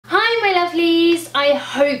I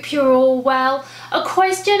hope you're all well. A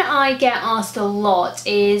question I get asked a lot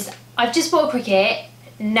is, I've just bought a Cricut,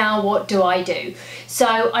 now what do I do? So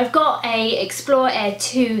I've got a Explore Air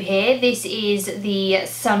 2 here. This is the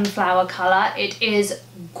sunflower colour. It is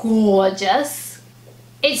gorgeous.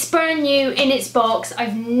 It's brand new in its box.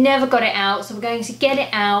 I've never got it out, so we're going to get it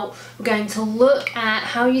out. We're going to look at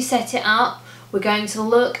how you set it up. We're going to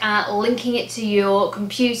look at linking it to your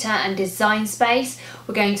computer and design space.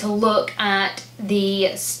 We're going to look at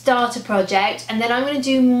the starter project, and then I'm going to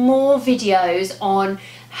do more videos on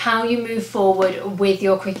how you move forward with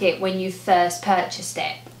your Cricut when you first purchased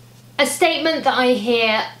it. A statement that I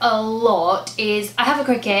hear a lot is, I have a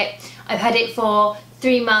Cricut, I've had it for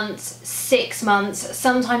 3 months, 6 months,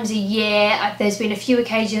 sometimes a year. There's been a few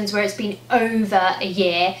occasions where it's been over a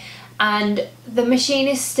year, and the machine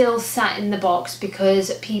is still sat in the box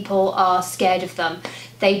because people are scared of them.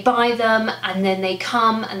 They buy them and then they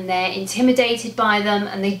come and they're intimidated by them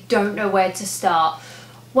and they don't know where to start.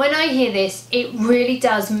 When I hear this, it really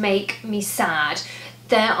does make me sad.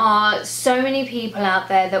 There are so many people out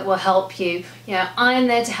there that will help you. You know, I am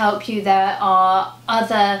there to help you. There are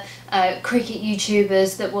other Cricut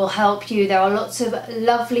YouTubers that will help you. There are lots of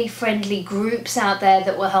lovely, friendly groups out there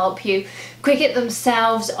that will help you. Cricut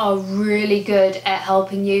themselves are really good at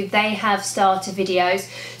helping you. They have starter videos.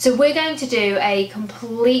 So we're going to do a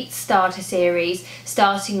complete starter series,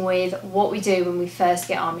 starting with what we do when we first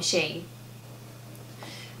get our machine.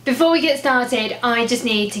 Before we get started, I just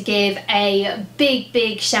need to give a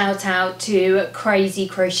big shout out to Crazy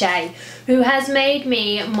Crochet, who has made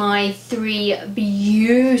me my 3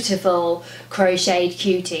 beautiful crocheted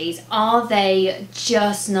cuties. Are they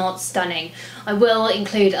just not stunning? I will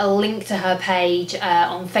include a link to her page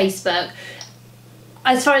on Facebook.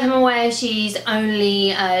 As far as I'm aware, she's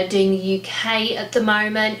only doing the UK at the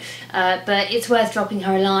moment, but it's worth dropping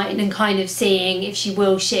her a line and kind of seeing if she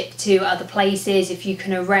will ship to other places, if you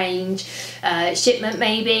can arrange shipment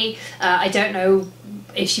maybe. I don't know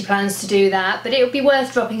if she plans to do that, but it would be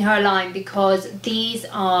worth dropping her a line because these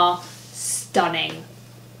are stunning.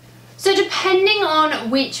 So depending on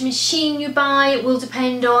which machine you buy will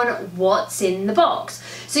depend on what's in the box.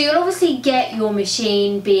 So you'll obviously get your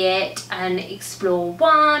machine, be it an Explore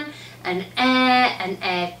 1, an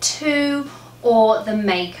Air 2, or the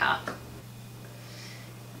Maker.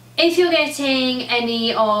 If you're getting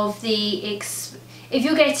any of the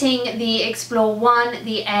Explore 1,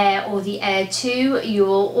 the Air, or the Air 2, you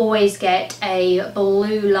will always get a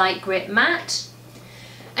blue light grip mat.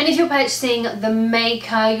 And if you're purchasing the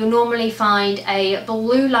Maker, you'll normally find a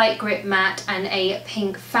blue light grip mat and a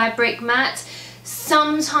pink fabric mat.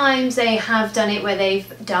 Sometimes they have done it where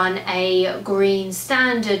they've done a green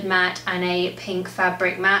standard mat and a pink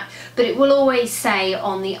fabric mat, but it will always say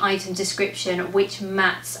on the item description which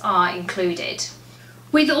mats are included.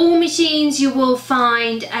 With all machines you will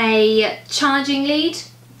find a charging lead.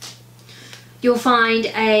 You'll find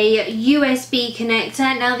a USB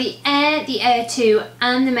connector. Now the Air 2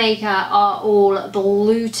 and the Maker are all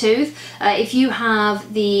Bluetooth. If you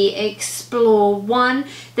have the Explore 1,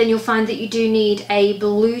 then you'll find that you do need a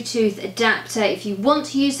Bluetooth adapter if you want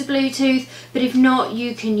to use the Bluetooth, but if not,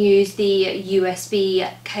 you can use the USB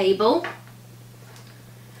cable.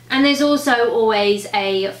 And there's also always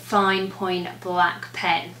a fine point black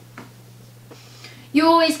pen. You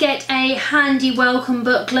always get a handy welcome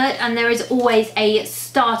booklet, and there is always a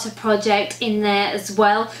starter project in there as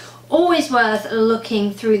well. Always worth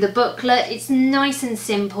looking through the booklet. It's nice and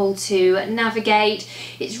simple to navigate.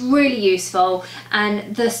 It's really useful,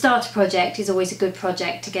 and the starter project is always a good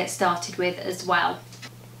project to get started with as well.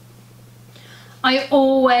 I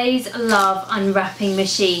always love unwrapping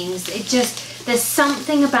machines. There's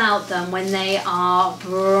something about them when they are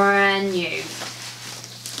brand new.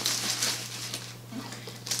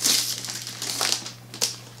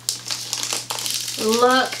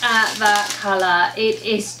 Look at that colour, it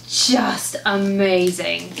is just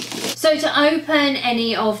amazing. So to open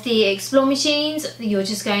any of the Explore machines, you're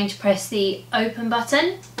just going to press the open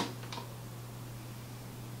button.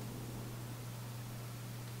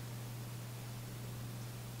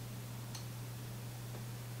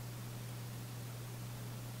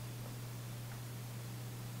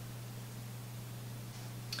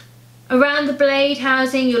 Around the blade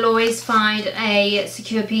housing you'll always find a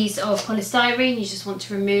secure piece of polystyrene. You just want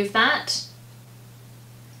to remove that.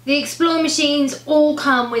 The Explore machines all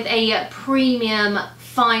come with a premium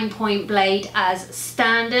fine point blade as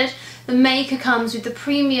standard. The Maker comes with the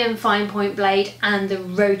premium fine point blade and the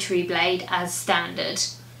rotary blade as standard.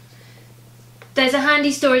 There's a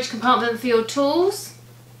handy storage compartment for your tools.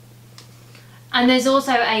 And there's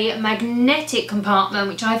also a magnetic compartment,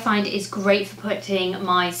 which I find is great for putting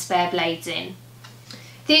my spare blades in.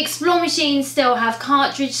 The Explore machines still have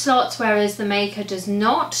cartridge slots, whereas the Maker does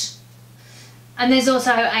not. And there's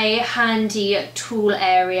also a handy tool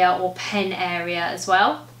area or pen area as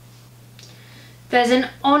well. There's an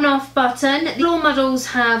on-off button. All models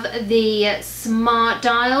have the smart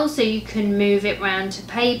dial, so you can move it around to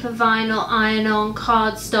paper, vinyl, iron-on,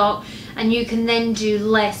 cardstock, and you can then do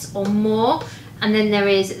less or more. And then there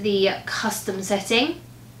is the custom setting.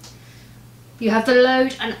 You have the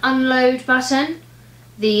load and unload button,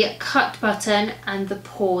 the cut button, and the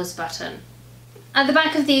pause button. At the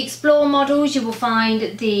back of the Explore models you will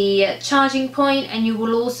find the charging point, and you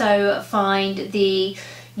will also find the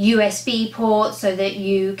USB port so that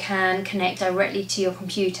you can connect directly to your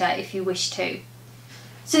computer if you wish to.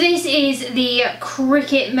 So this is the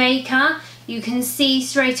Cricut Maker. You can see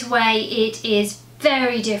straight away it is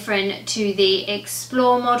very different to the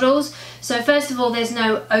Explore models. So first of all, there's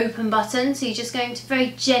no open button, so you're just going to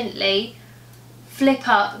very gently flip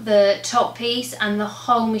up the top piece and the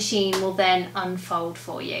whole machine will then unfold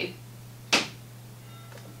for you.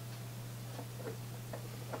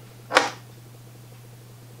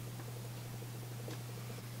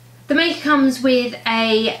 The Maker comes with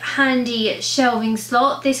a handy shelving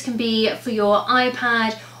slot. This can be for your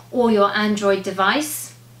iPad or your Android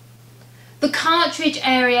device. The cartridge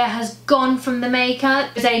area has gone from the Maker.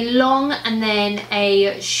 There's a long and then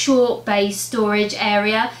a short base storage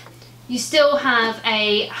area. You still have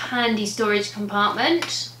a handy storage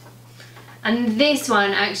compartment, and this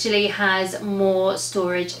one actually has more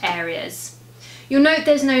storage areas. You'll note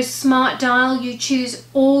there's no smart dial. You choose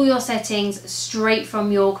all your settings straight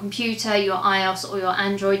from your computer, your iOS or your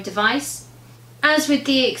Android device. As with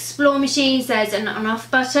the Explore machines, there's an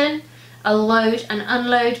on-off button, a load and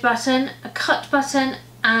unload button, a cut button,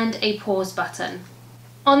 and a pause button.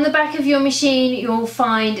 On the back of your machine you'll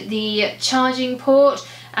find the charging port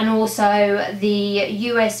and also the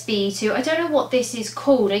USB to, I don't know what this is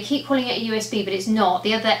called, I keep calling it a USB but it's not,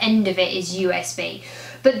 the other end of it is USB.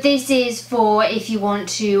 But this is for if you want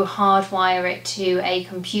to hardwire it to a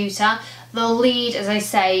computer. The lead, as I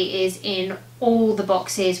say, is in all the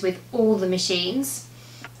boxes with all the machines.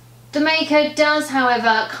 The Maker does,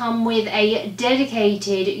 however, come with a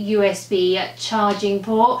dedicated USB charging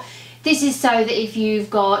port. This is so that if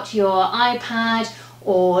you've got your iPad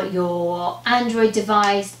or your Android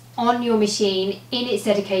device on your machine in its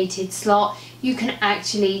dedicated slot, you can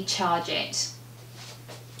actually charge it.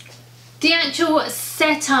 The actual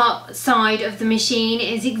setup side of the machine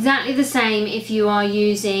is exactly the same if you are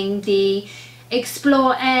using the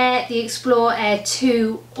Explore Air, the Explore Air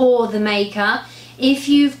 2 or the Maker. If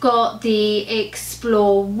you've got the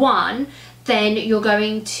Explore 1, then you're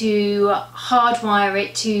going to hardwire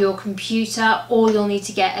it to your computer, or you'll need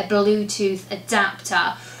to get a Bluetooth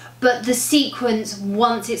adapter. But the sequence,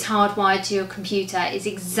 once it's hardwired to your computer, is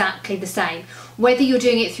exactly the same. Whether you're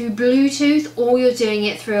doing it through Bluetooth or you're doing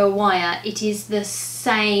it through a wire, it is the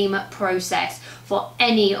same process for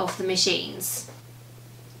any of the machines.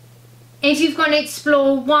 If you've got an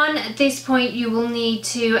Explore 1, at this point you will need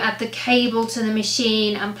to add the cable to the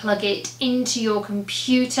machine and plug it into your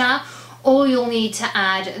computer, or you'll need to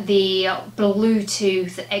add the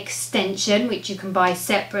Bluetooth extension, which you can buy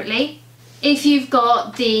separately. If you've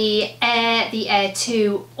got the Air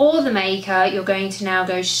 2 or the Maker, you're going to now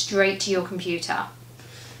go straight to your computer.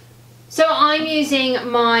 So I'm using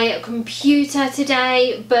my computer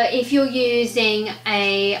today, but if you're using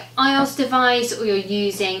an iOS device or you're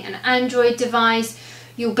using an Android device,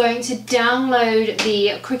 you're going to download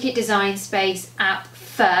the Cricut Design Space app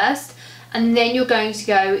first, and then you're going to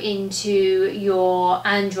go into your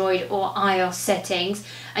Android or iOS settings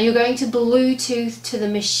and you're going to Bluetooth to the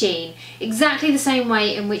machine, exactly the same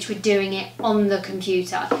way in which we're doing it on the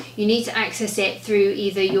computer. You need to access it through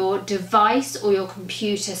either your device or your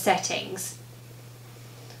computer settings.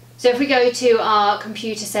 So if we go to our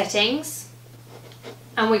computer settings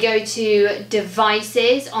and we go to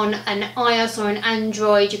devices, on an iOS or an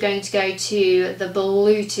Android you're going to go to the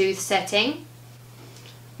Bluetooth setting.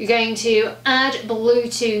 You're going to add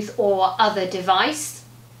Bluetooth or other device,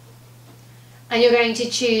 and you're going to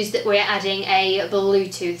choose that we're adding a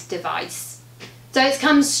Bluetooth device. So it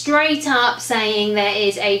comes straight up saying there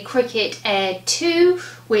is a Cricut Air 2,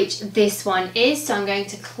 which this one is, so I'm going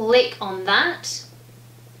to click on that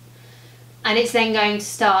and it's then going to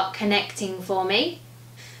start connecting for me.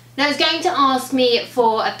 Now it's going to ask me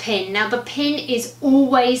for a pin. Now the pin is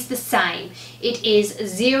always the same. It is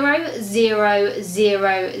 0000,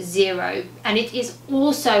 and it is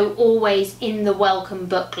also always in the welcome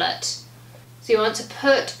booklet. So you want to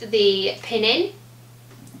put the pin in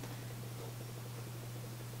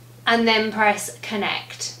and then press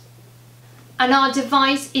connect. And our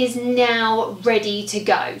device is now ready to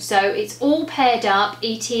go. So it's all paired up.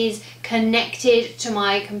 It is connected to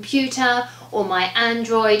my computer or my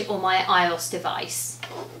Android or my iOS device.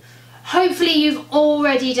 Hopefully you've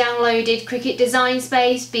already downloaded Cricut Design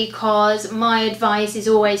Space, because my advice is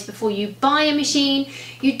always, before you buy a machine,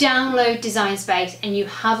 you download Design Space and you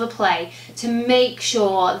have a play to make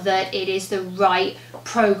sure that it is the right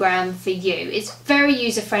program for you. It's very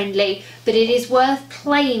user friendly, but it is worth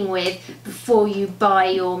playing with before you buy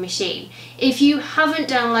your machine. If you haven't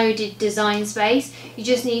downloaded Design Space, you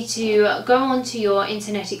just need to go onto your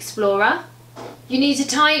Internet Explorer. You need to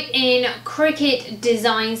type in Cricut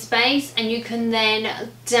Design Space and you can then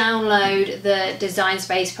download the Design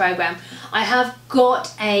Space program. I have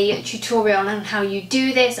got a tutorial on how you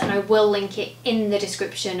do this and I will link it in the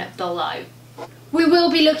description below. We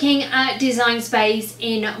will be looking at Design Space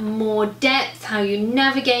in more depth, how you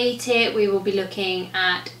navigate it. We will be looking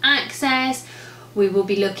at access. We will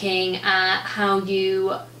be looking at how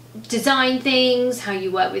you design things, how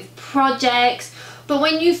you work with projects. But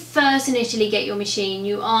when you first initially get your machine,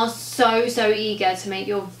 you are so eager to make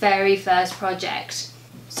your very first project.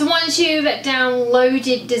 So once you've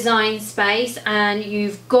downloaded Design Space and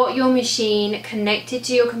you've got your machine connected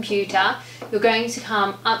to your computer, you're going to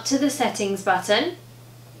come up to the settings button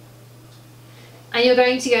and you're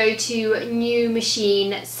going to go to New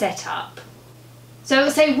Machine Setup. So it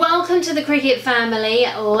will say, welcome to the Cricut family,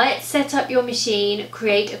 let's set up your machine,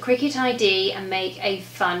 create a Cricut ID and make a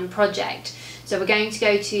fun project. So we're going to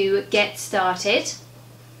go to Get Started.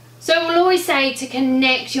 So it will always say to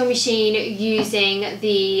connect your machine using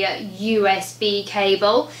the USB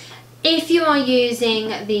cable. If you are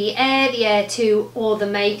using the Air 2 or the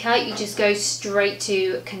Maker, you just go straight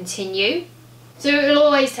to continue. So it will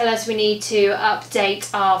always tell us we need to update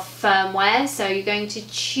our firmware. So you're going to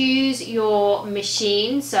choose your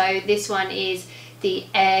machine. So this one is the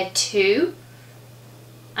Air 2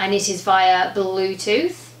 and it is via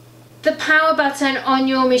Bluetooth. The power button on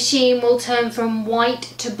your machine will turn from white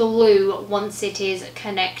to blue once it is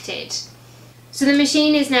connected. So the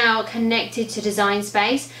machine is now connected to Design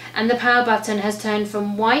Space and the power button has turned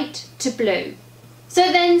from white to blue. So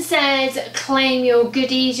it then says claim your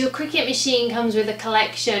goodies. Your Cricut machine comes with a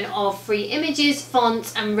collection of free images,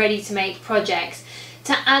 fonts and ready to make projects.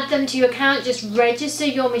 To add them to your account, just register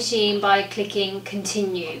your machine by clicking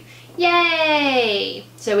continue. Yay!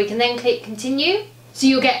 So we can then click continue. So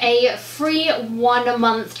you'll get a free 1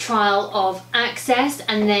 month trial of access,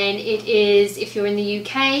 and then it is, if you're in the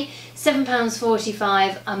UK,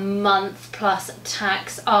 £7.45 a month plus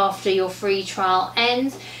tax after your free trial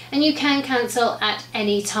ends, and you can cancel at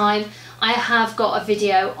any time. I have got a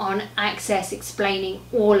video on access explaining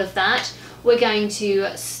all of that. We're going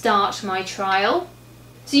to start my trial.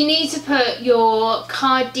 So you need to put your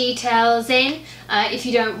card details in. If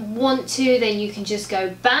you don't want to, then you can just go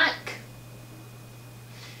back.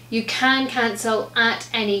 You can cancel at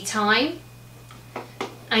any time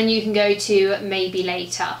and you can go to maybe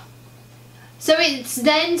later. So it's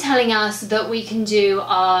then telling us that we can do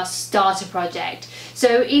our starter project.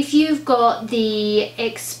 So if you've got the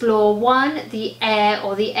Explore 1, the Air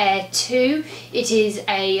or the Air 2, it is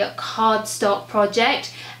a cardstock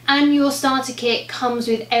project and your starter kit comes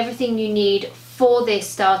with everything you need for this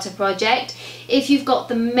starter project. If you've got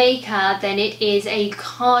the Maker, then it is a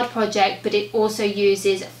card project, but it also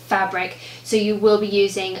uses fabric, so you will be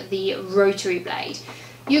using the rotary blade.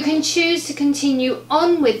 You can choose to continue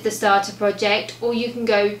on with the starter project or you can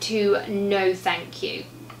go to no thank you.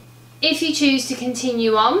 If you choose to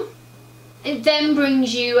continue on, it then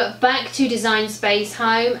brings you back to Design Space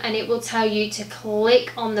Home and it will tell you to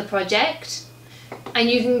click on the project. And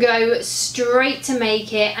you can go straight to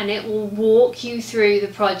make it and it will walk you through the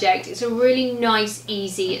project. It's a really nice,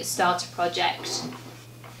 easy starter project.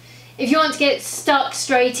 If you want to get stuck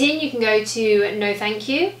straight in, you can go to no thank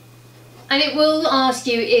you. And it will ask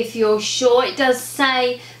you if you're sure. It does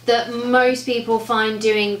say that most people find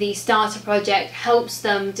doing the starter project helps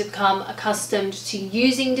them to become accustomed to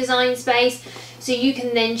using Design Space. So you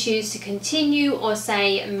can then choose to continue or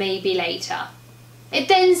say maybe later. It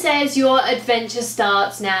then says your adventure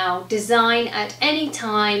starts now. Design at any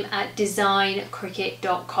time at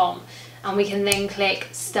designcricut.com, and we can then click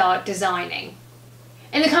start designing.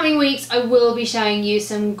 In the coming weeks I will be showing you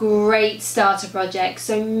some great starter projects,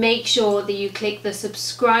 so make sure that you click the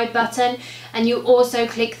subscribe button and you also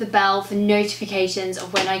click the bell for notifications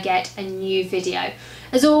of when I get a new video.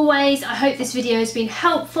 As always, I hope this video has been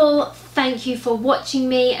helpful. Thank you for watching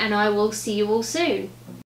me and I will see you all soon.